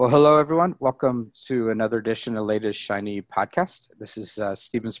Well, hello, everyone. Welcome to another edition of Latest Shiny Podcast. This is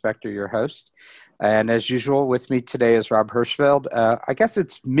Stephen Spector, your host. And as usual, with me today is Rob Hirschfeld. I guess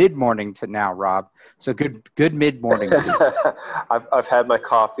it's mid-morning to now, Rob. So good mid-morning to you. I've had my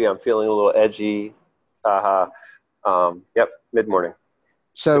coffee. I'm feeling a little edgy. Yep, mid-morning.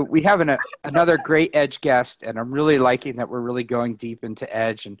 So we have another great Edge guest, and I'm really liking that we're really going deep into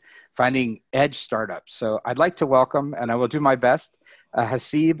Edge and finding Edge startups. So I'd like to welcome, and I will do my best,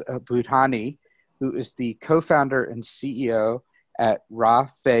 Haseeb Budhani, who is the co-founder and CEO at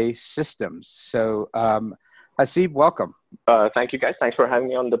Rafay Systems. So Haseeb, welcome. Thank you, guys. Thanks for having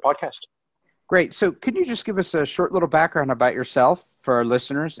me on the podcast. Great. So could you just give us a short little background about yourself for our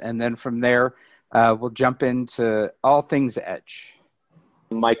listeners, and then from there we'll jump into all things Edge.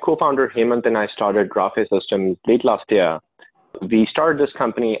 My co-founder, Hemant, and I started Rafay Systems late last year. We started this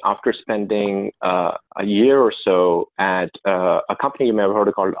company after spending a year or so at a company you may have heard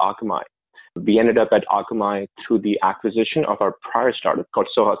of called Akamai. We ended up at Akamai through the acquisition of our prior startup called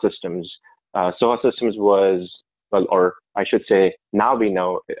Soha Systems. Soha Systems was, well, or I should say now we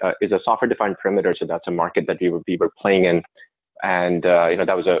know, is a software-defined perimeter. So that's a market that we were playing in. And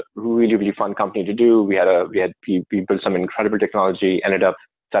that was a really, really fun company to do. We built some incredible technology, ended up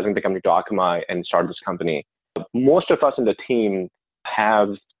selling the company to Akamai and started this company. Most of us in the team have,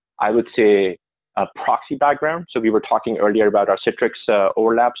 I would say, a proxy background. So we were talking earlier about our Citrix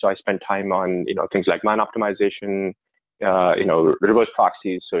overlap. So I spent time on things like man optimization, reverse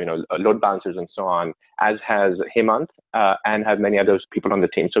proxies, so load balancers and so on, as has Hemant and have many other people on the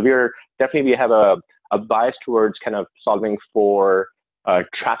team. So we have a bias towards kind of solving for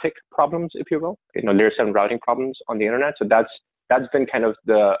traffic problems, if you will, layer 7 routing problems on the internet. So that's been kind of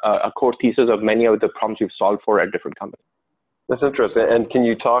a core thesis of many of the problems we've solved for at different companies. That's interesting. And can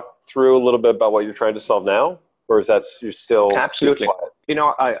you talk through a little bit about what you're trying to solve now, or is that you're still absolutely?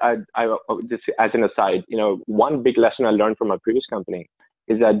 I just as an aside, one big lesson I learned from my previous company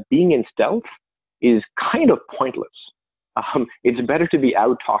is that being in stealth is kind of pointless. It's better to be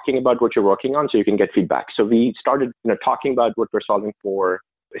out talking about what you're working on so you can get feedback. So we started talking about what we're solving for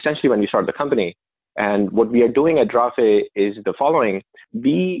essentially when we started the company. And what we are doing at Rafay is the following.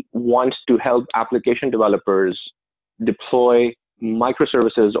 We want to help application developers deploy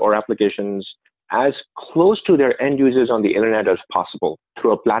microservices or applications as close to their end users on the internet as possible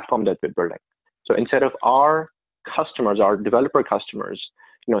through a platform that we're building. So instead of our customers, our developer customers,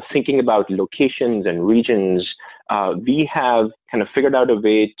 thinking about locations and regions, we have kind of figured out a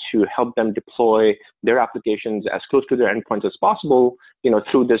way to help them deploy their applications as close to their endpoints as possible,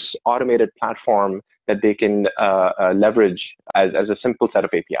 through this automated platform that they can leverage as a simple set of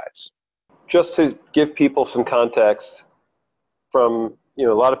APIs. Just to give people some context, from a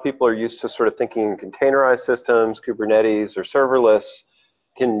lot of people are used to sort of thinking in containerized systems, Kubernetes or serverless.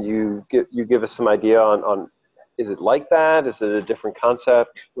 Can you give us some idea on is it like that? Is it a different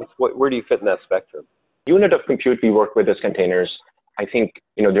concept? Where do you fit in that spectrum? Unit of compute we work with is containers. I think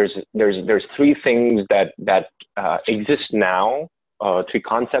there's three things that exist now, three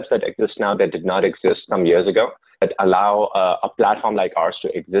concepts that exist now that did not exist some years ago that allow a platform like ours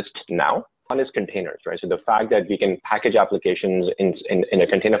to exist now. One is containers, right? So the fact that we can package applications in a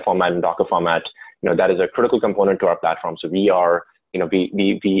container format and Docker format, that is a critical component to our platform. So we are,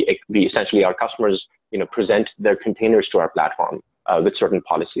 we essentially, our customers, present their containers to our platform with certain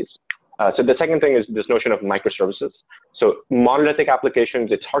policies. So the second thing is this notion of microservices. So monolithic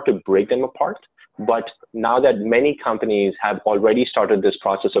applications, it's hard to break them apart. But now that many companies have already started this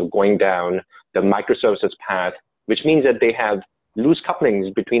process of going down the microservices path, which means that they have loose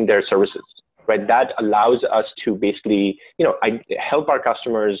couplings between their services, right? That allows us to basically, help our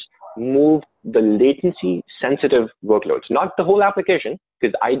customers move the latency sensitive workloads, not the whole application,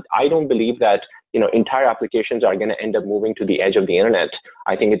 because I don't believe that entire applications are going to end up moving to the edge of the internet.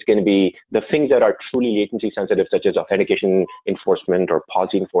 I think it's going to be the things that are truly latency sensitive, such as authentication enforcement or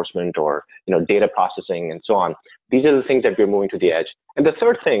policy enforcement or data processing and so on. These are the things that we're moving to the edge. And the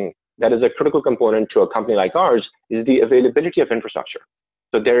third thing that is a critical component to a company like ours is the availability of infrastructure.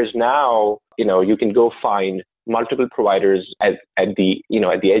 So there is now, you can go find multiple providers at the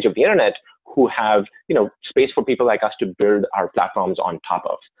edge of the internet who have, space for people like us to build our platforms on top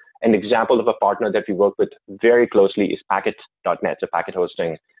of. An example of a partner that we work with very closely is Packet.net. So packet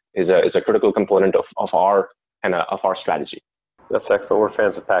hosting is a critical component of our strategy. That's excellent. We're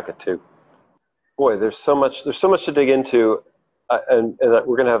fans of Packet too. Boy, there's so much to dig into, and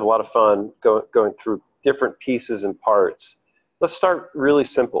we're going to have a lot of fun going through different pieces and parts. Let's start really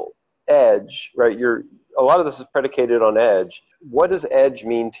simple. Edge, right? A lot of this is predicated on edge. What does edge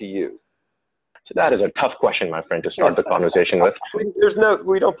mean to you? So that is a tough question, my friend, to start the conversation with.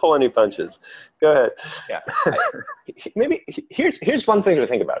 We don't pull any punches. Go ahead. Yeah. Maybe here's one thing to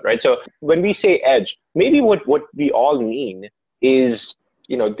think about, right? So when we say edge, maybe what we all mean is,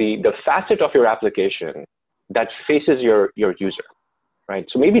 the facet of your application that faces your user, right?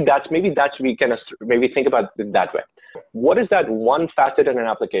 So maybe we can maybe think about it that way. What is that one facet in an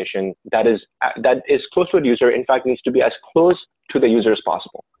application that is close to a user, in fact, needs to be as close to the user as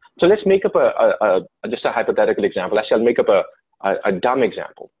possible? So let's make up just a hypothetical example. Actually, I'll make up a dumb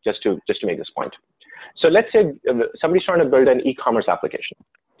example just to make this point. So let's say somebody's trying to build an e-commerce application.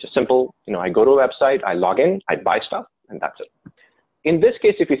 Just simple, I go to a website, I log in, I buy stuff, and that's it. In this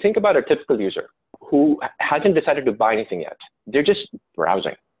case, if you think about a typical user who hasn't decided to buy anything yet, they're just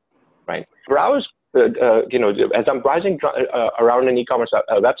browsing, right? Browse, as I'm browsing around an e-commerce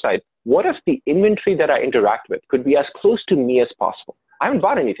website, what if the inventory that I interact with could be as close to me as possible? I haven't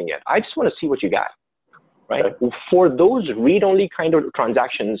bought anything yet. I just want to see what you got, right? Okay. For those read-only kind of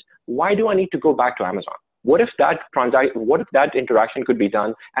transactions, why do I need to go back to Amazon? What if that interaction could be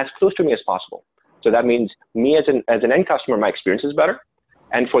done as close to me as possible? So that means me as an end customer, my experience is better.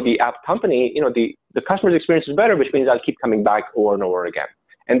 And for the app company, the customer's experience is better, which means I'll keep coming back over and over again.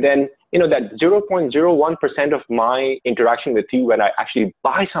 And then, that 0.01% of my interaction with you when I actually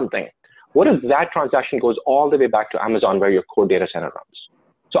buy something, what if that transaction goes all the way back to Amazon where your core data center runs?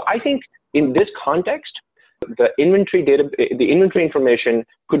 So I think in this context, the inventory information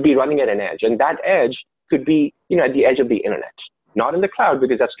could be running at an edge, and that edge could be, at the edge of the internet. Not in the cloud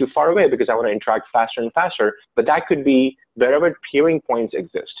because that's too far away because I want to interact faster and faster, but that could be wherever peering points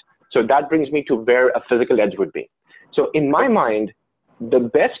exist. So that brings me to where a physical edge would be. So in my mind, the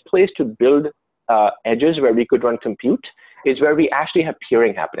best place to build edges where we could run compute is where we actually have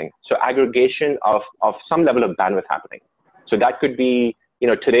peering happening. So aggregation of some level of bandwidth happening. So that could be,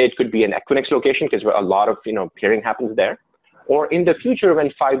 today it could be an Equinix location because a lot of, peering happens there. Or in the future when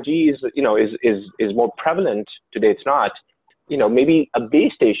 5G is more prevalent, today it's not, maybe a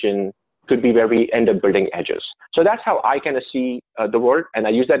base station could be where we end up building edges. So that's how I kind of see the world. And I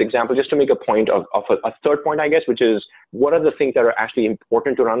use that example just to make a point of a third point, I guess, which is what are the things that are actually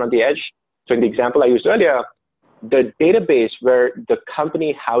important to run on the edge? So in the example I used earlier, the database where the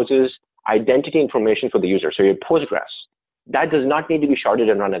company houses identity information for the user, so your Postgres, that does not need to be sharded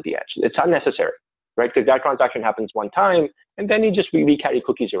and run at the edge. It's unnecessary, right? Because that transaction happens one time, and then we carry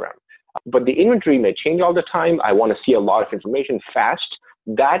cookies around. But the inventory may change all the time. I want to see a lot of information fast.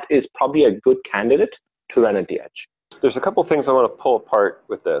 That is probably a good candidate to run at the edge. There's a couple things I want to pull apart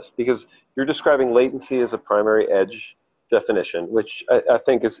with this because you're describing latency as a primary edge definition, which I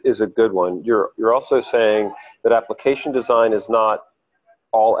think is a good one. You're also saying that application design is not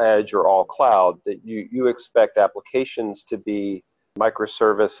all edge or all cloud, that you expect applications to be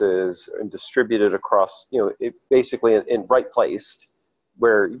microservices and distributed across, basically in right place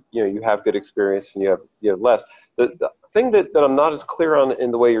where you have good experience and you have less. The thing that I'm not as clear on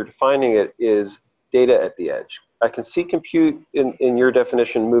in the way you're defining it is data at the edge. I can see compute in your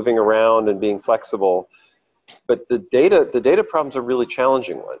definition moving around and being flexible, but the data problem's a really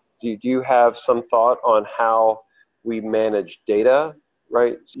challenging one. Do you have some thought on how we manage data,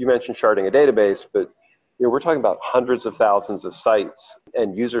 right? You mentioned sharding a database, but we're talking about hundreds of thousands of sites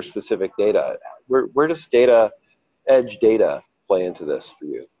and user-specific data. Where does edge data play into this for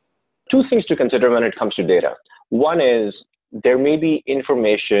you? Two things to consider when it comes to data. One is there may be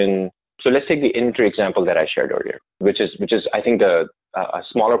information. So let's take the inventory example that I shared earlier, which is I think a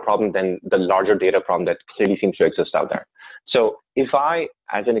smaller problem than the larger data problem that clearly seems to exist out there. So if I,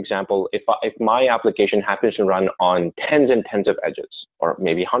 as an example, if my application happens to run on tens and tens of edges, or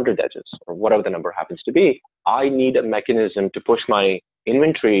maybe 100 edges, or whatever the number happens to be, I need a mechanism to push my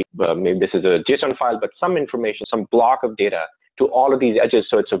inventory, maybe this is a JSON file, but some information, some block of data to all of these edges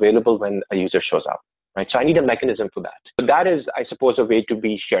so it's available when a user shows up, right? So I need a mechanism for that. So that is, I suppose, a way to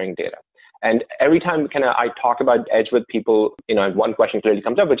be sharing data. And every time I talk about edge with people, one question clearly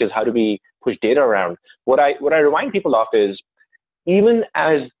comes up, which is how do we push data around? What I remind people of is, even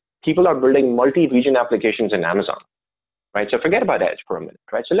as people are building multi-region applications in Amazon, right? So forget about edge for a minute,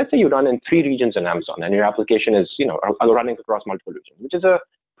 right? So let's say you run in 3 regions in Amazon and your application is, running across multiple regions, which is a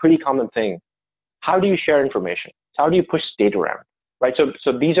pretty common thing. How do you share information? How do you push data around? Right,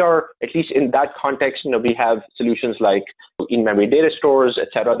 so these are, at least in that context, we have solutions like in-memory data stores, et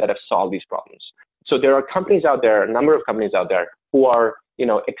cetera, that have solved these problems. So there are companies out there, a number of companies out there who are,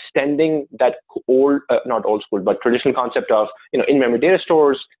 extending that not old school, but traditional concept of, in-memory data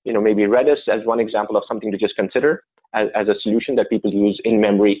stores, maybe Redis as one example of something to just consider as a solution that people use in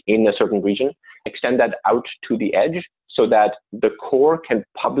memory in a certain region, extend that out to the edge so that the core can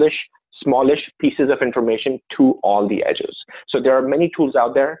publish smallish pieces of information to all the edges. So there are many tools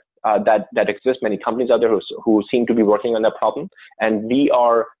out there that exist, many companies out there who seem to be working on that problem. And we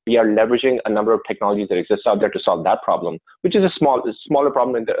are leveraging a number of technologies that exist out there to solve that problem, which is a smaller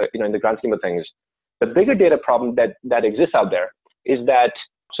problem in the grand scheme of things. The bigger data problem that exists out there is that,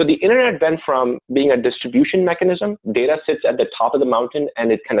 so the internet went from being a distribution mechanism, data sits at the top of the mountain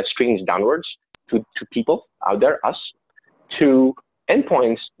and it kind of streams downwards to people out there, us, to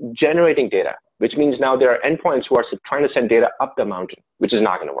endpoints generating data, which means now there are endpoints who are trying to send data up the mountain, which is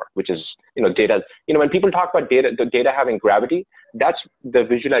not going to work, which is, data. When people talk about data, the data having gravity, that's the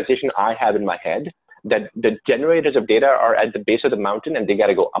visualization I have in my head, that the generators of data are at the base of the mountain and they got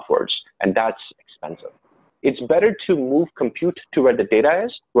to go upwards, and that's expensive. It's better to move compute to where the data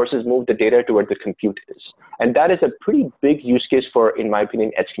is versus move the data to where the compute is. And that is a pretty big use case for, in my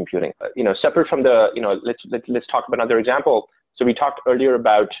opinion, edge computing. Separate from the, let's talk about another example. So we talked earlier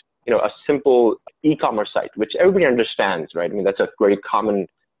about, a simple e-commerce site, which everybody understands, right? I mean, that's a very common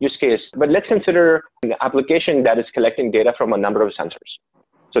use case. But let's consider an application that is collecting data from a number of sensors.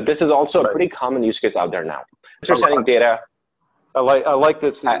 So this is also a pretty common use case out there now. So we're sending data. I like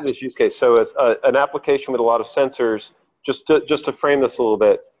this use case. So as an application with a lot of sensors, just to frame this a little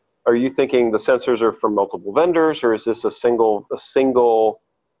bit, are you thinking the sensors are from multiple vendors, or is this a single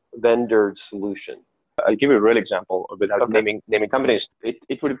vendored solution? I'll give you a real example without naming companies.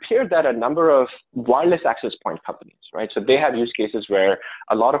 It would appear that a number of wireless access point companies, right? So they have use cases where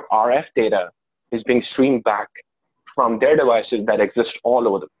a lot of RF data is being streamed back from their devices that exist all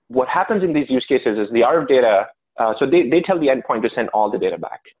over them. What happens in these use cases is the RF data, so they tell the endpoint to send all the data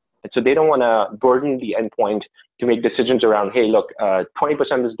back. And so they don't want to burden the endpoint to make decisions around, hey, look, 20%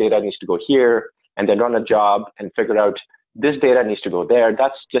 of this data needs to go here, and then run a job and figure out this data needs to go there.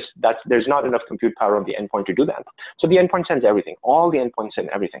 There's not enough compute power on the endpoint to do that. So the endpoint sends everything. All the endpoints send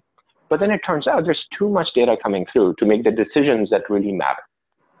everything. But then it turns out there's too much data coming through to make the decisions that really matter,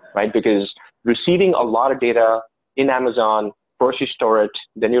 right? Because receiving a lot of data in Amazon, first you store it,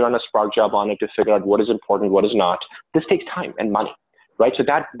 then you run a Spark job on it to figure out what is important, what is not. This takes time and money, right? So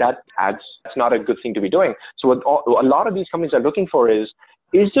that's not a good thing to be doing. So what a lot of these companies are looking for is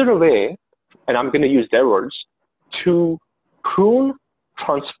there a way, and I'm going to use their words, to prune,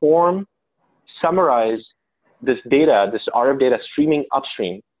 transform, summarize this data, this RF data streaming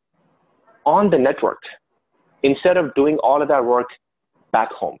upstream on the network instead of doing all of that work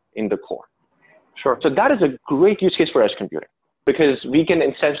back home in the core. Sure. So that is a great use case for edge computing, because we can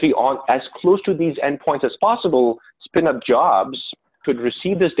essentially, as close to these endpoints as possible, spin up jobs, could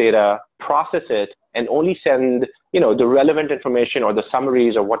receive this data, process it, and only send the relevant information or the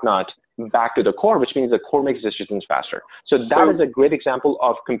summaries or whatnot back to the core, which means the core makes decisions faster. So that is a great example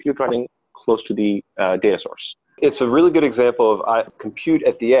of compute running close to the data source. It's a really good example of compute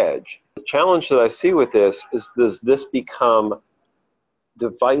at the edge. The challenge that I see with this is, does this become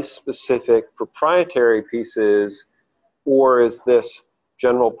device-specific proprietary pieces, or is this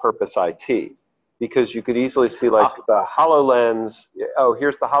general purpose IT? Because you could easily see like the HoloLens, oh,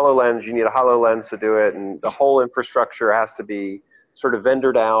 here's the HoloLens, you need a HoloLens to do it, and the whole infrastructure has to be sort of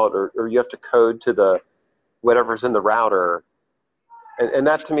vendored out, or you have to code to the whatever's in the router. And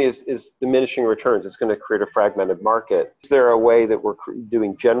that to me is diminishing returns. It's going to create a fragmented market. Is there a way that we're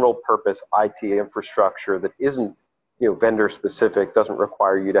doing general purpose IT infrastructure that isn't vendor specific, doesn't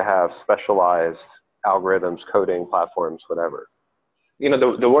require you to have specialized algorithms, coding platforms, whatever?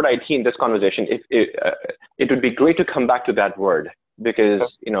 The word IT in this conversation, it would be great to come back to that word, because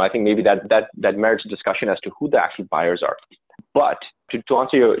I think maybe that merits a discussion as to who the actual buyers are. But to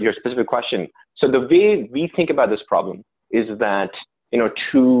answer your specific question, so the way we think about this problem is that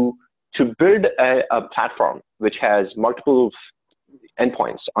to build a platform which has multiple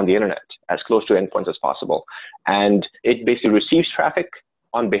endpoints on the internet, as close to endpoints as possible, and it basically receives traffic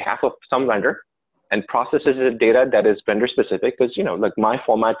on behalf of some vendor and processes the data that is vendor specific, because like my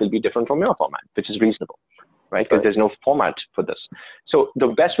format will be different from your format, which is reasonable, right? Because there's no format for this. So the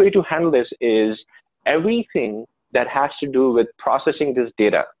best way to handle this is everything that has to do with processing this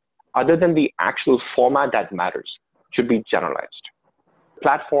data, other than the actual format that matters, should be generalized.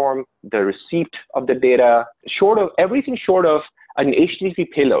 Platform, the receipt of the data, everything short of an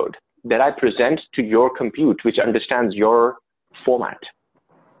HTTP payload that I present to your compute, which understands your format,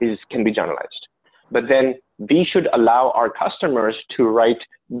 can be generalized. But then we should allow our customers to write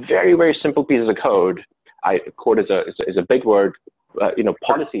very, very simple pieces of code. Code is a big word,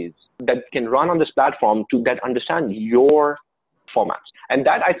 policies that can run on this platform that understand your formats. And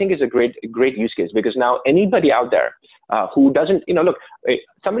that I think is a great use case, because now anybody out there who doesn't, look,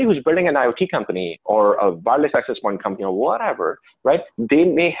 somebody who's building an IoT company or a wireless access point company or whatever, right? They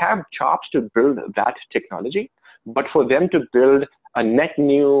may have chops to build that technology, but for them to build a net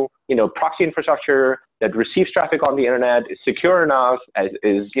new, proxy infrastructure that receives traffic on the internet, is secure enough,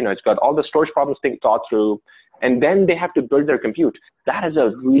 it's got all the storage problems thought through, and then they have to build their compute. That is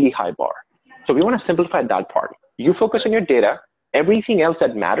a really high bar. So we want to simplify that part. You focus on your data. Everything else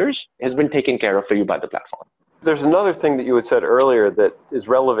that matters has been taken care of for you by the platform. There's another thing that you had said earlier that is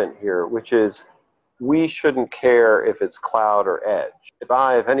relevant here, which is we shouldn't care if it's cloud or edge.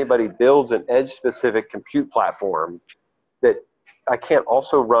 If anybody builds an edge-specific compute platform that I can't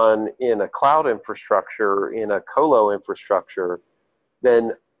also run in a cloud infrastructure, in a colo infrastructure,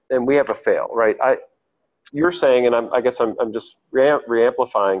 then we have a fail, right? You're saying, and I guess I'm just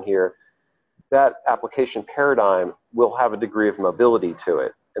re-amplifying here, that application paradigm will have a degree of mobility to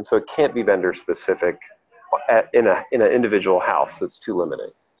it. And so it can't be vendor specific in an individual house. That's too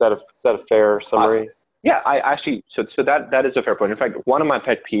limiting. Is that a fair summary? Yeah, I actually, so that is a fair point. In fact, one of my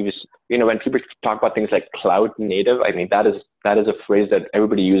pet peeves, when people talk about things like cloud native, I mean, that is a phrase that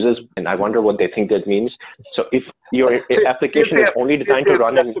everybody uses, and I wonder what they think that means. So if your application is only designed to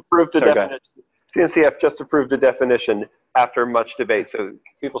run in... CNCF just approved a definition after much debate, so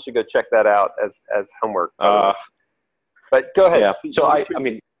people should go check that out as homework. But go ahead. Yeah. So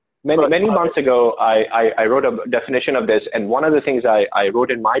many months ago, I wrote a definition of this, and one of the things I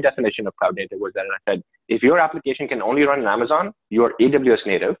wrote in my definition of cloud native was that I said, if your application can only run in Amazon, you're AWS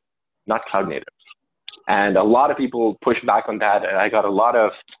native, not cloud native. And a lot of people pushed back on that, and I got a lot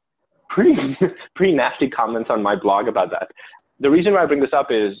of pretty nasty comments on my blog about that. The reason why I bring this up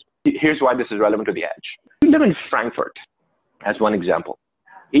is, here's why this is relevant to the edge. We live in Frankfurt, as one example.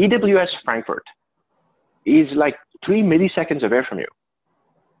 AWS Frankfurt is like 3 milliseconds away from you.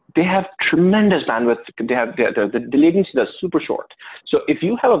 They have tremendous bandwidth. They have the latencies are super short. So if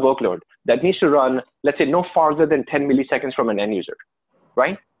you have a workload that needs to run, let's say, no farther than 10 milliseconds from an end user,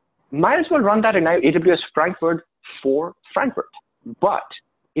 right? Might as well run that in AWS Frankfurt for Frankfurt. But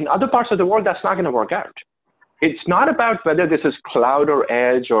in other parts of the world, that's not going to work out. It's not about whether this is cloud or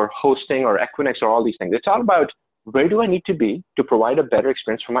edge or hosting or Equinix or all these things. It's all about where do I need to be to provide a better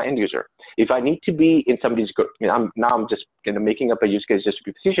experience for my end user. If I need to be in somebody's, I'm just making up a use case just to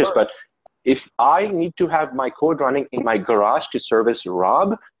be facetious, but if I need to have my code running in my garage to service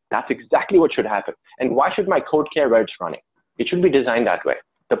Rob, that's exactly what should happen. And why should my code care where it's running? It should be designed that way.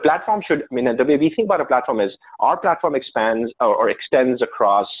 The platform should, the way we think about a platform is our platform expands or extends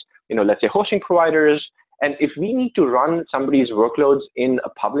across, let's say hosting providers. And if we need to run somebody's workloads in a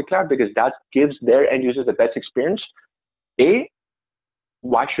public cloud because that gives their end users the best experience, A,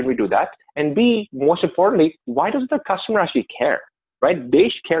 why should we do that? And B, most importantly, why does the customer actually care, right? They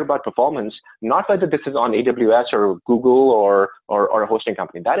should care about performance, not whether this is on AWS or Google or a hosting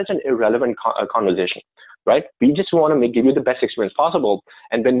company. That is an irrelevant conversation, right? We just want to give you the best experience possible.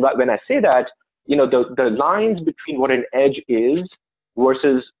 And when I say that, the lines between what an edge is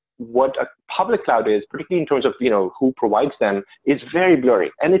versus what a public cloud is, particularly in terms of who provides them, is very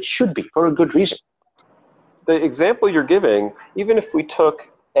blurry, and it should be for a good reason. The example you're giving, even if we took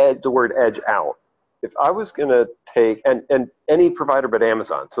the word edge out, if I was going to take and any provider but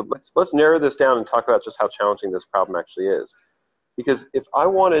Amazon, so let's narrow this down and talk about just how challenging this problem actually is. Because if I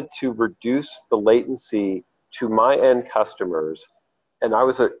wanted to reduce the latency to my end customers, and I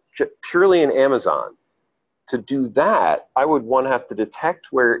was purely in Amazon, to do that, I would, one, have to detect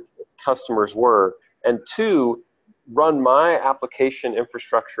where customers were, and two, run my application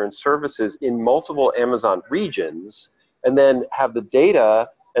infrastructure and services in multiple Amazon regions, and then have the data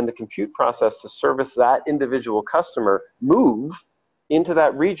and the compute process to service that individual customer move into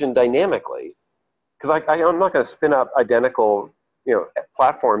that region dynamically. Because I'm not going to spin up identical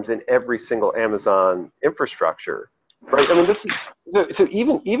platforms in every single Amazon infrastructure. Right. I mean, this is so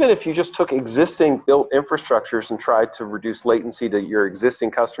even if you just took existing built infrastructures and tried to reduce latency to your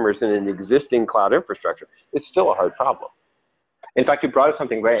existing customers in an existing cloud infrastructure, it's still a hard problem. In fact, you brought up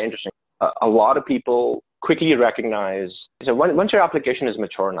something very interesting. A lot of people quickly recognize, so once your application is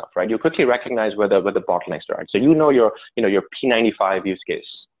mature enough, right, you quickly recognize where the bottlenecks are. So your P95 use case,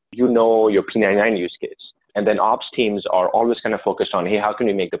 your P99 use case. And then ops teams are always kind of focused on, hey, how can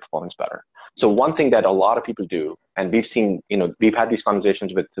we make the performance better? So one thing that a lot of people do, and we've seen, we've had these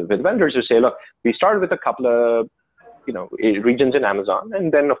conversations with vendors who say, look, we started with a couple of, regions in Amazon,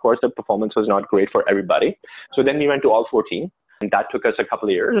 and then of course the performance was not great for everybody. So then we went to all 14, and that took us a couple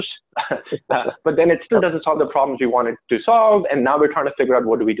of years. But then it still doesn't solve the problems we wanted to solve, and now we're trying to figure out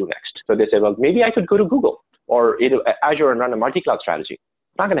what do we do next. So they say, well, maybe I could go to Google or Azure and run a multi-cloud strategy.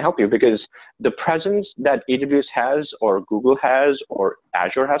 It's not going to help you because the presence that AWS has or Google has or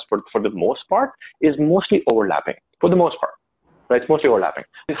Azure has for the most part is mostly overlapping for the most part, right? It's mostly overlapping.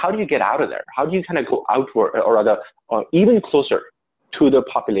 How do you get out of there? How do you kind of go outward or rather even closer to the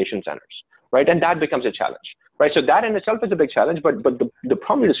population centers, right? And that becomes a challenge, right? So that in itself is a big challenge, but the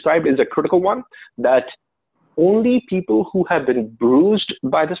problem you described is a critical one that only people who have been bruised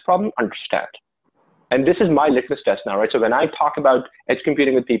by this problem understand. And this is my litmus test now, right? So when I talk about edge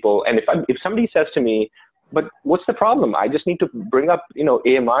computing with people, and if somebody says to me, but what's the problem? I just need to bring up,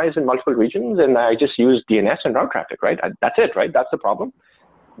 AMIs in multiple regions, and I just use DNS and route traffic, right? That's it, right? That's the problem.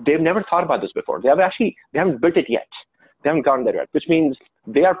 They've never thought about this before. They haven't built it yet. They haven't gotten there yet, which means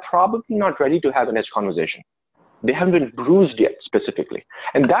they are probably not ready to have an edge conversation. They haven't been bruised yet, specifically.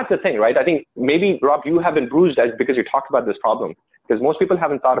 And that's the thing, right? I think maybe, Rob, you have been bruised because you talked about this problem, because most people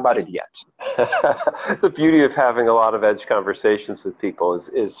haven't thought about it yet. The beauty of having a lot of edge conversations with people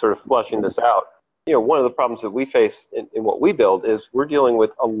is sort of fleshing this out. One of the problems that we face in what we build is we're dealing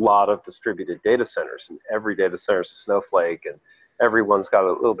with a lot of distributed data centers, and every data center is a snowflake, and everyone's got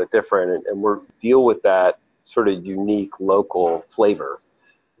a little bit different, and we're deal with that sort of unique local flavor,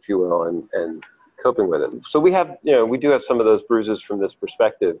 if you will, and coping with it. So we have, we do have some of those bruises from this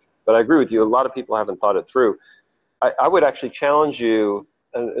perspective, but I agree with you. A lot of people haven't thought it through. I would actually challenge you,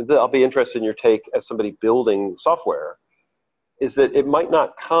 and I'll be interested in your take as somebody building software, is that it might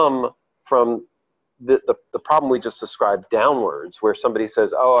not come from the problem we just described downwards, where somebody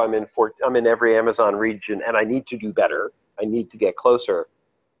says, oh, I'm in every Amazon region and I need to do better. I need to get closer,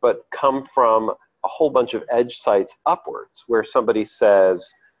 but come from a whole bunch of edge sites upwards, where somebody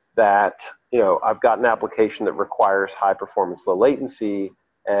says that, I've got an application that requires high performance, low latency,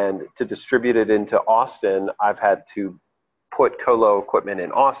 and to distribute it into Austin, I've had to put colo equipment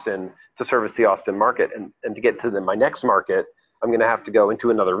in Austin to service the Austin market. And to get to my next market, I'm going to have to go into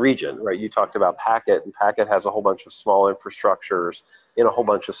another region, right? You talked about Packet, and Packet has a whole bunch of small infrastructures in a whole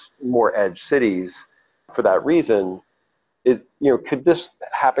bunch of more edge cities. For that reason, could this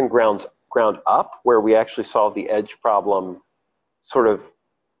happen ground up, where we actually solve the edge problem sort of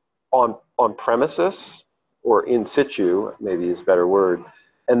on premises or in situ, maybe is a better word,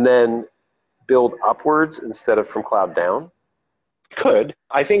 and then build upwards instead of from cloud down? Could.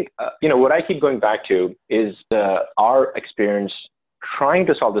 I think, what I keep going back to is our experience trying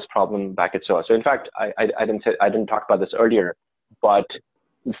to solve this problem back at SOA. So in fact, I didn't talk about this earlier, but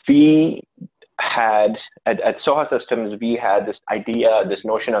we had, at SOA Systems, we had this idea, this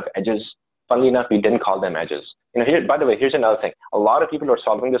notion of edges. Funnily enough, we didn't call them edges. By the way, here's another thing. A lot of people who are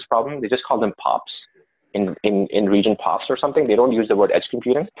solving this problem, they just call them POPs. In region POPs or something. They don't use the word edge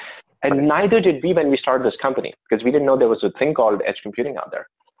computing. And neither did we when we started this company, because we didn't know there was a thing called edge computing out there.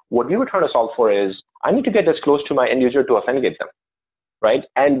 What we were trying to solve for is, I need to get as close to my end user to authenticate them, right?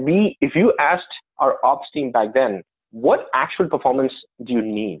 And if you asked our ops team back then, what actual performance do you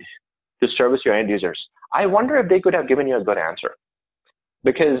need to service your end users? I wonder if they could have given you a good answer,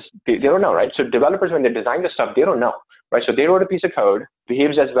 because they don't know, right? So developers, when they design this stuff, they don't know, right? So they wrote a piece of code,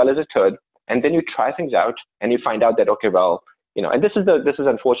 behaves as well as it could, and then you try things out and you find out that, okay, well, and this is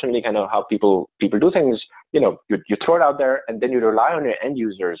unfortunately kind of how people do things. You throw it out there and then you rely on your end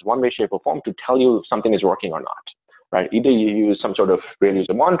users, one way, shape, or form, to tell you if something is working or not, right? Either you use some sort of real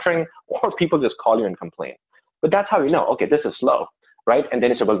user monitoring, or people just call you and complain. But that's how you know, okay, this is slow, right? And then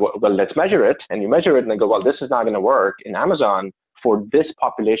you say, well, let's measure it. And you measure it and they go, well, this is not going to work in Amazon for this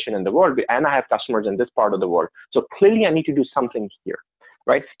population in the world, and I have customers in this part of the world. So clearly I need to do something here,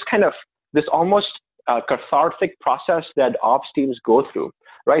 right? It's kind of this almost cathartic process that ops teams go through,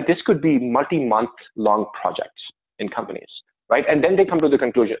 right? This could be multi-month long projects in companies, right? And then they come to the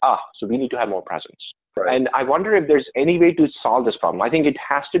conclusion, so we need to have more presence. Right. And I wonder if there's any way to solve this problem. I think it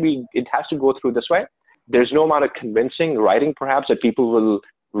has to go through this way. There's no amount of convincing writing, perhaps, that people will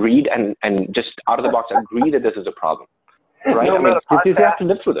read and just out of the box agree that this is a problem, right? No, you have to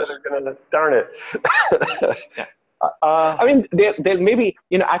live through this. Darn it. Yeah. There maybe,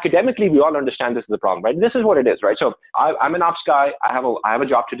 academically, we all understand this is the problem, right? This is what it is, right? So I'm an ops guy. I have a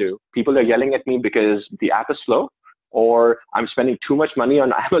job to do. People are yelling at me because the app is slow, or I'm spending too much money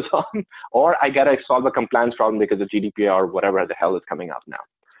on Amazon, or I got to solve a compliance problem because of GDPR or whatever the hell is coming up now,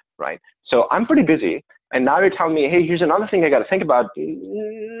 right? So I'm pretty busy. And now you're telling me, hey, here's another thing I got to think about.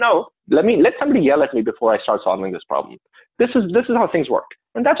 No, let somebody yell at me before I start solving this problem. This is how things work.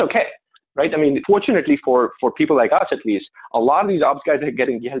 And that's okay. Right? Fortunately for people like us, at least, a lot of these ops guys are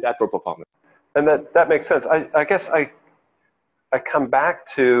getting yelled at for performance. And that makes sense. I guess I come back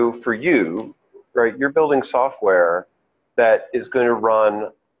to, for you, right, you're building software that is going to run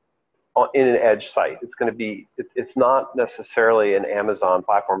in an edge site. It's going to be, it's not necessarily an Amazon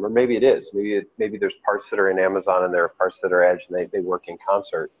platform, or maybe it is. Maybe there's parts that are in Amazon and there are parts that are edge, and they work in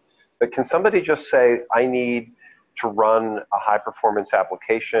concert. But can somebody just say, I need to run a high performance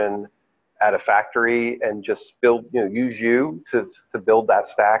application at a factory and just build, use you to build that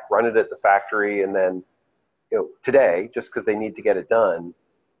stack, run it at the factory, and then, today, just because they need to get it done,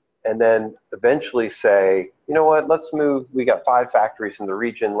 and then eventually say, you know what, let's move, we got 5 factories in the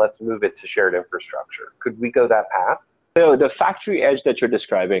region, let's move it to shared infrastructure. Could we go that path? So the factory edge that you're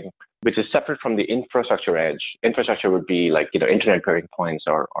describing, which is separate from the infrastructure edge, infrastructure would be like, internet pairing points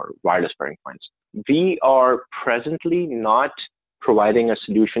or wireless pairing points. We are presently not providing a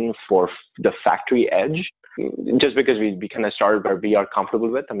solution for the factory edge, just because we kind of started where we are comfortable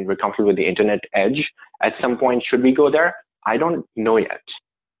with. I mean, we're comfortable with the internet edge. At some point, should we go there? I don't know yet.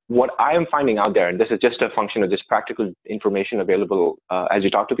 What I am finding out there, and this is just a function of this practical information available as you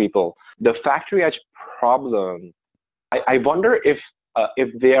talk to people, the factory edge problem, I wonder if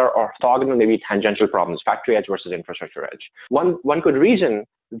there are orthogonal, maybe tangential problems, factory edge versus infrastructure edge. One could reason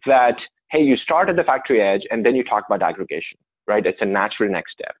that, hey, you start at the factory edge and then you talk about aggregation, right? It's a natural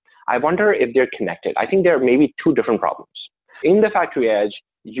next step. I wonder if they're connected. I think there are maybe 2 different problems. In the factory edge,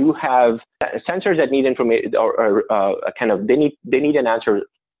 you have sensors that need information, or they need an answer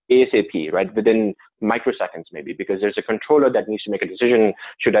ASAP, right? Within microseconds, maybe, because there's a controller that needs to make a decision.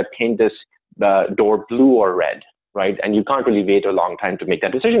 Should I paint this door blue or red, right? And you can't really wait a long time to make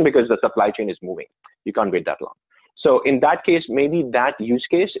that decision because the supply chain is moving. You can't wait that long. So in that case, maybe that use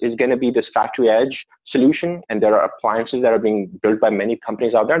case is going to be this factory edge solution, and there are appliances that are being built by many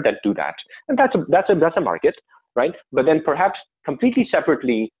companies out there that do that, and that's a market, right? But then perhaps completely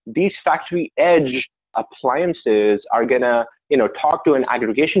separately, these factory edge appliances are going to talk to an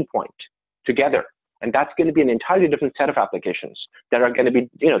aggregation point together, and that's going to be an entirely different set of applications that are going to be,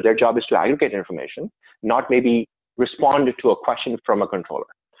 their job is to aggregate information, not maybe respond to a question from a controller,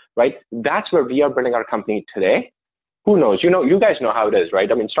 right? That's where we are building our company today. Who knows? You guys know how it is,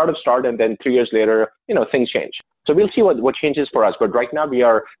 right? I mean, startups start, and then 3 years later, things change. So we'll see what changes for us. But right now, we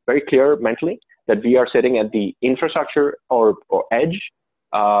are very clear mentally that we are sitting at the infrastructure or edge,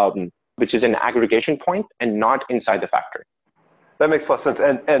 which is an aggregation point, and not inside the factory. That makes a lot of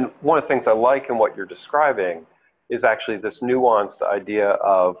sense. And one of the things I like in what you're describing is actually this nuanced idea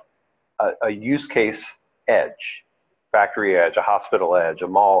of a use case edge, factory edge, a hospital edge, a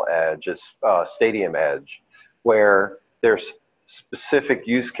mall edge, a stadium edge, where there's specific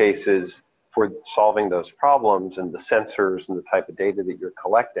use cases for solving those problems and the sensors and the type of data that you're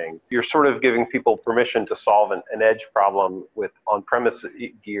collecting. You're sort of giving people permission to solve an edge problem with on-premise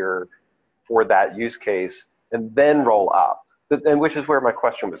gear for that use case, and then roll up. And which is where my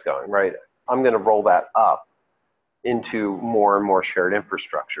question was going, right? I'm going to roll that up into more and more shared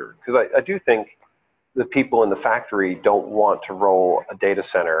infrastructure. Because I do think the people in the factory don't want to roll a data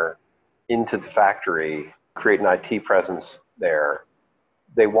center into the factory, create an IT presence there.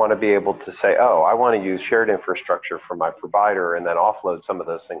 They want to be able to say, oh, I want to use shared infrastructure for my provider and then offload some of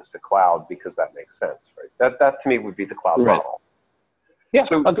those things to cloud because that makes sense, right? That to me would be the cloud model. Yeah,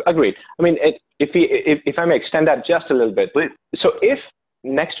 so, agreed. I mean, if I may extend that just a little bit. Please. So if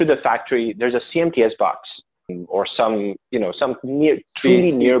next to the factory, there's a CMTS box or some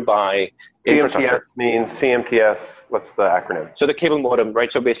truly nearby CMTS means CMTS, what's the acronym? So the cable modem, right?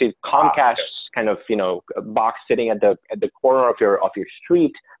 So basically Comcast's kind of, box sitting at the corner of your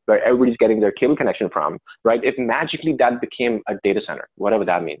street where everybody's getting their cable connection from, right? If magically that became a data center, whatever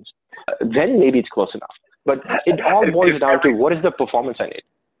that means, then maybe it's close enough. But it all boils down to what is the performance I need.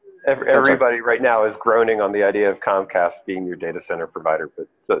 Everybody right now is groaning on the idea of Comcast being your data center provider, but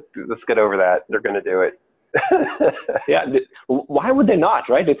so let's get over that. They're going to do it. Yeah, why would they not,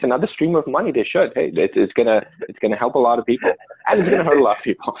 right? It's another stream of money. They should. Hey, it's gonna help a lot of people, and it's gonna hurt a lot of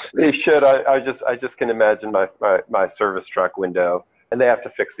people. They should. I just can imagine my service truck window, and they have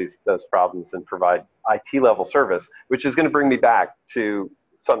to fix those problems and provide IT level service, which is going to bring me back to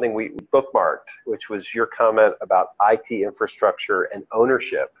something we bookmarked, which was your comment about IT infrastructure and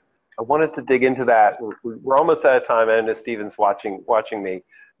ownership. I wanted to dig into that. We're almost out of time, and as Steven's watching me,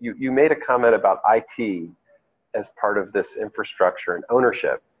 you made a comment about IT as part of this infrastructure and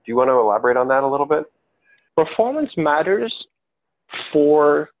ownership. Do you want to elaborate on that a little bit? Performance matters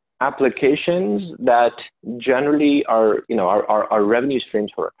for applications that generally are revenue streams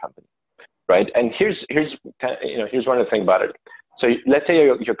for a company, right? And here's one of the things about it. So let's say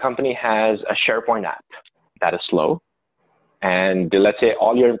your company has a SharePoint app that is slow, and let's say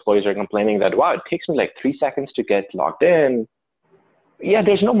all your employees are complaining that, wow, it takes me like 3 seconds to get logged in. Yeah,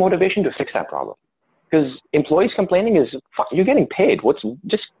 there's no motivation to fix that problem, Because employees complaining is fine. You're getting paid.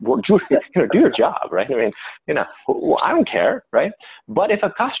 Just do your job, right? I mean, I don't care, right? But if a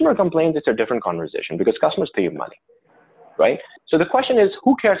customer complains, it's a different conversation because customers pay you money, right? So the question is,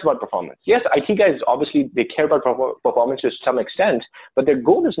 who cares about performance? Yes, IT guys, obviously, they care about performance to some extent, but their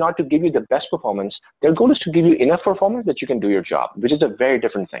goal is not to give you the best performance. Their goal is to give you enough performance that you can do your job, which is a very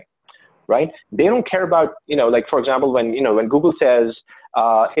different thing, right? They don't care about, like, for example, when Google says,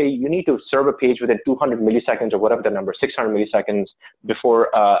 hey, you need to serve a page within 200 milliseconds or whatever the number, 600 milliseconds before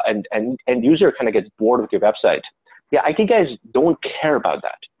and user kind of gets bored with your website. Yeah, IT guys don't care about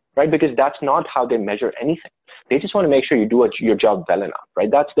that, right? Because that's not how they measure anything. They just want to make sure you do your job well enough, right?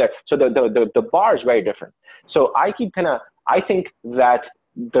 So the bar is very different. So I think that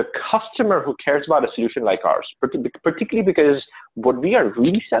the customer who cares about a solution like ours, particularly because what we are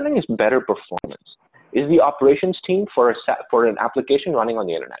really selling is better performance, is the operations team for an application running on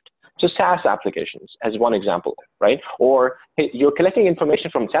the internet. So SaaS applications as one example, right? Or hey, you're collecting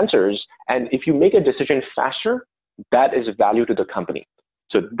information from sensors, and if you make a decision faster, that is value to the company.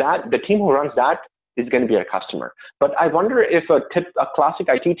 So the team who runs that is going to be a customer. But I wonder if a classic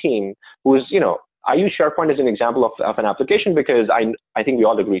IT team who is, I use SharePoint as an example of an application because I think we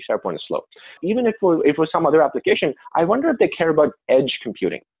all agree SharePoint is slow. Even if it was some other application, I wonder if they care about edge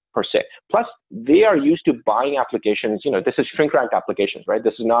computing per se. Plus, they are used to buying applications. This is shrink-ranked applications, right?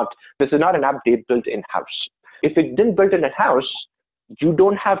 This is not an app they built in-house. If it didn't build in in-house, you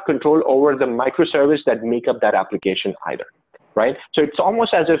don't have control over the microservice that make up that application either, right? So it's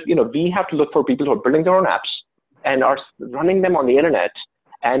almost as if we have to look for people who are building their own apps and are running them on the internet,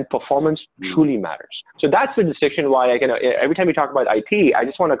 and performance truly matters. So that's the distinction why every time we talk about IT, I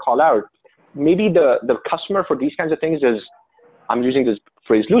just want to call out maybe the customer for these kinds of things is, I'm using this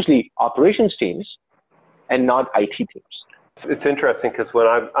phrase loosely, operations teams and not IT teams. It's interesting because when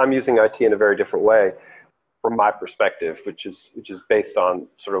I'm using IT in a very different way from my perspective, which is based on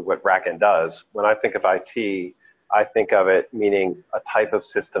sort of what RackN does. When I think of IT, I think of it meaning a type of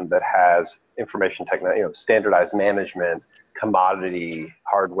system that has information technology, standardized management, commodity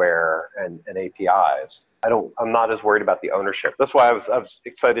hardware, and APIs. I'm not as worried about the ownership. That's why I was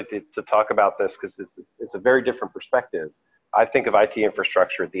excited to talk about this because it's a very different perspective. I think of IT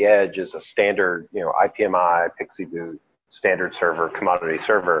infrastructure at the edge as a standard, IPMI, Pixie Boot, standard server, commodity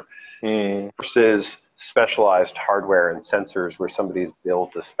server, versus specialized hardware and sensors where somebody's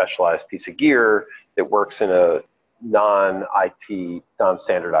built a specialized piece of gear that works in a non-IT,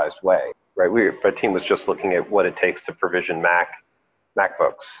 non-standardized way, right? Our team was just looking at what it takes to provision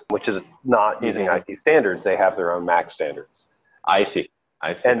MacBooks, which is not using IT standards. They have their own Mac standards. I see.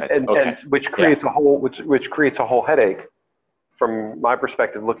 And which creates a whole headache. From my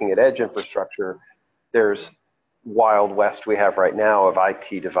perspective, looking at edge infrastructure, there's Wild West we have right now of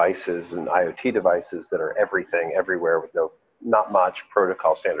IT devices and IoT devices that are everything, everywhere with not much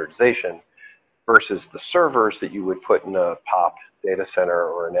protocol standardization, versus the servers that you would put in a POP data center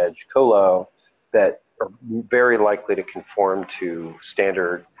or an edge colo that are very likely to conform to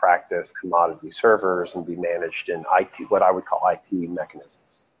standard practice commodity servers and be managed in IT, what I would call IT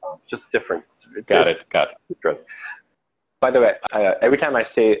mechanisms. Just different. Got it. By the way, every time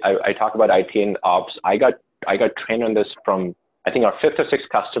I talk about IT and ops, I got trained on this from, I think, our fifth or sixth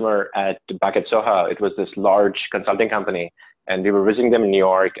customer back at Soha. It was this large consulting company, and we were visiting them in New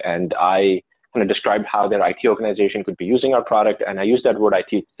York, and I kind of described how their IT organization could be using our product, and I used that word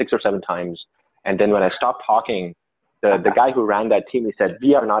IT 6 or 7 times. And then when I stopped talking, the guy who ran that team, he said,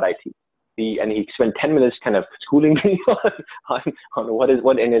 "We are not IT." And he spent 10 minutes kind of schooling me on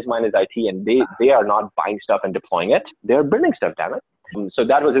what in his mind is IT, and they are not buying stuff and deploying it. They're building stuff, damn it. So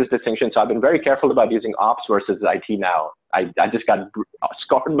that was his distinction. So I've been very careful about using ops versus IT now. I just got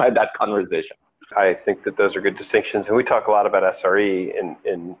scarred by that conversation. I think that those are good distinctions. And we talk a lot about SRE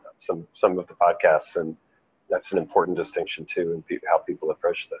in some of the podcasts, and that's an important distinction too in how people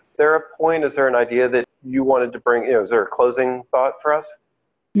approach this. Is there an idea that you wanted to bring, is there a closing thought for us?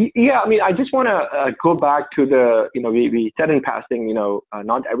 Yeah, I mean, I just want to go back to we said in passing,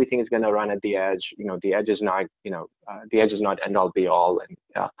 not everything is going to run at the edge. The edge is not, the edge is not end all be all. And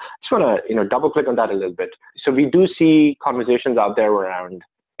I just want to, double click on that a little bit. So we do see conversations out there around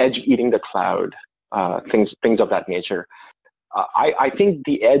edge eating the cloud, things of that nature. I think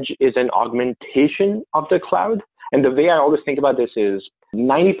the edge is an augmentation of the cloud. And the way I always think about this is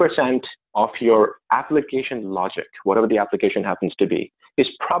 90% of your application logic, whatever the application happens to be, is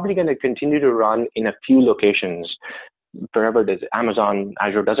probably going to continue to run in a few locations, wherever it is, Amazon,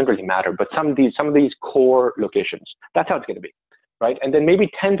 Azure, doesn't really matter, but some of these core locations. That's how it's going to be, right? And then maybe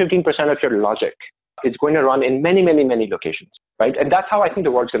 10, 15% of your logic is going to run in many, many, many locations, right? And that's how I think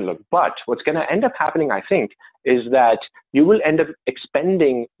the world's going to look. But what's going to end up happening, I think, is that you will end up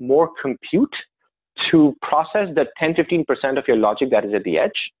expending more compute to process the 10, 15% of your logic that is at the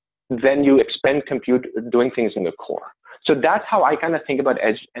edge than you expend compute doing things in the core. So that's how I kind of think about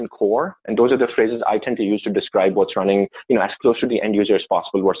edge and core. And those are the phrases I tend to use to describe what's running, as close to the end user as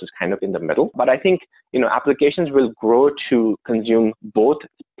possible versus kind of in the middle. But I think, applications will grow to consume both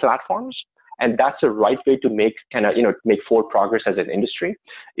platforms. And that's the right way to make make forward progress as an industry.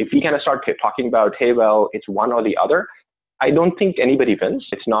 If we kind of start talking about, hey, well, it's one or the other, I don't think anybody wins.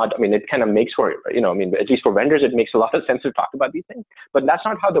 It's not, it kind of makes for, at least for vendors, it makes a lot of sense to talk about these things. But that's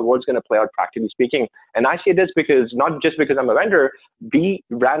not how the world's going to play out, practically speaking. And I say this because, not just because I'm a vendor, we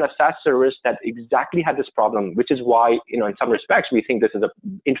ran a SaaS service that exactly had this problem, which is why, in some respects, we think this is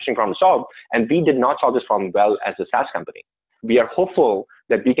an interesting problem to solve. And we did not solve this problem well as a SaaS company. We are hopeful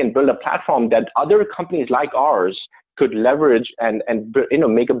that we can build a platform that other companies like ours could leverage and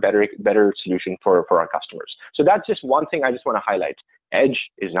make a better solution for our customers. So that's just one thing I just want to highlight. Edge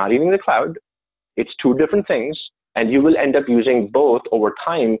is not even the cloud. It's two different things, and you will end up using both over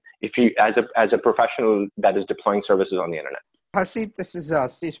time if you, as a professional that is deploying services on the internet. Haseeb, this is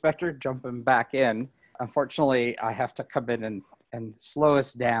Steve Spector jumping back in. Unfortunately, I have to come in and slow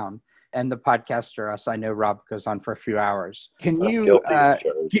us down. And the podcast, or us, I know Rob goes on for a few hours. Can you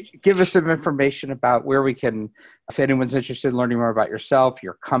give us some information about where we can, if anyone's interested in learning more about yourself,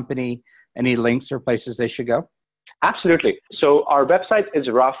 your company, any links or places they should go? Absolutely. So our website is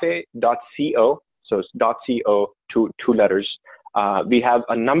rafay.co. So it's .co, two letters. We have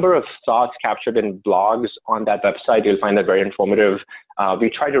a number of thoughts captured in blogs on that website. You'll find that very informative. We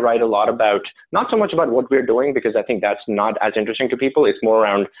try to write a lot about, not so much about what we're doing, because I think that's not as interesting to people. It's more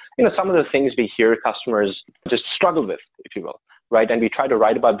around, some of the things we hear customers just struggle with, if you will, right? And we try to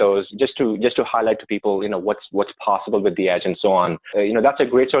write about those just to highlight to people, what's possible with the edge and so on. That's a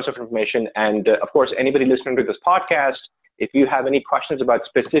great source of information. And of course, anybody listening to this podcast, if you have any questions about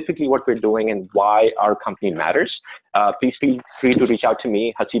specifically what we're doing and why our company matters, please feel free to reach out to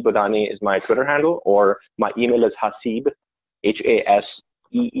me. Haseeb Budhani is my Twitter handle, or my email is Haseeb,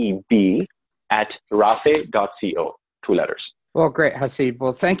 Haseeb, @rafay.co, two letters. Well, great, Haseeb.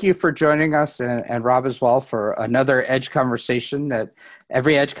 Well, thank you for joining us, and Rob as well, for another Edge conversation. That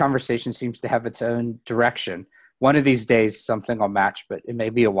every Edge conversation seems to have its own direction. One of these days, something will match, but it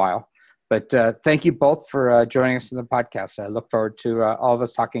may be a while. But thank you both for joining us in the podcast. I look forward to all of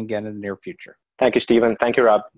us talking again in the near future. Thank you, Stephen. Thank you, Rob.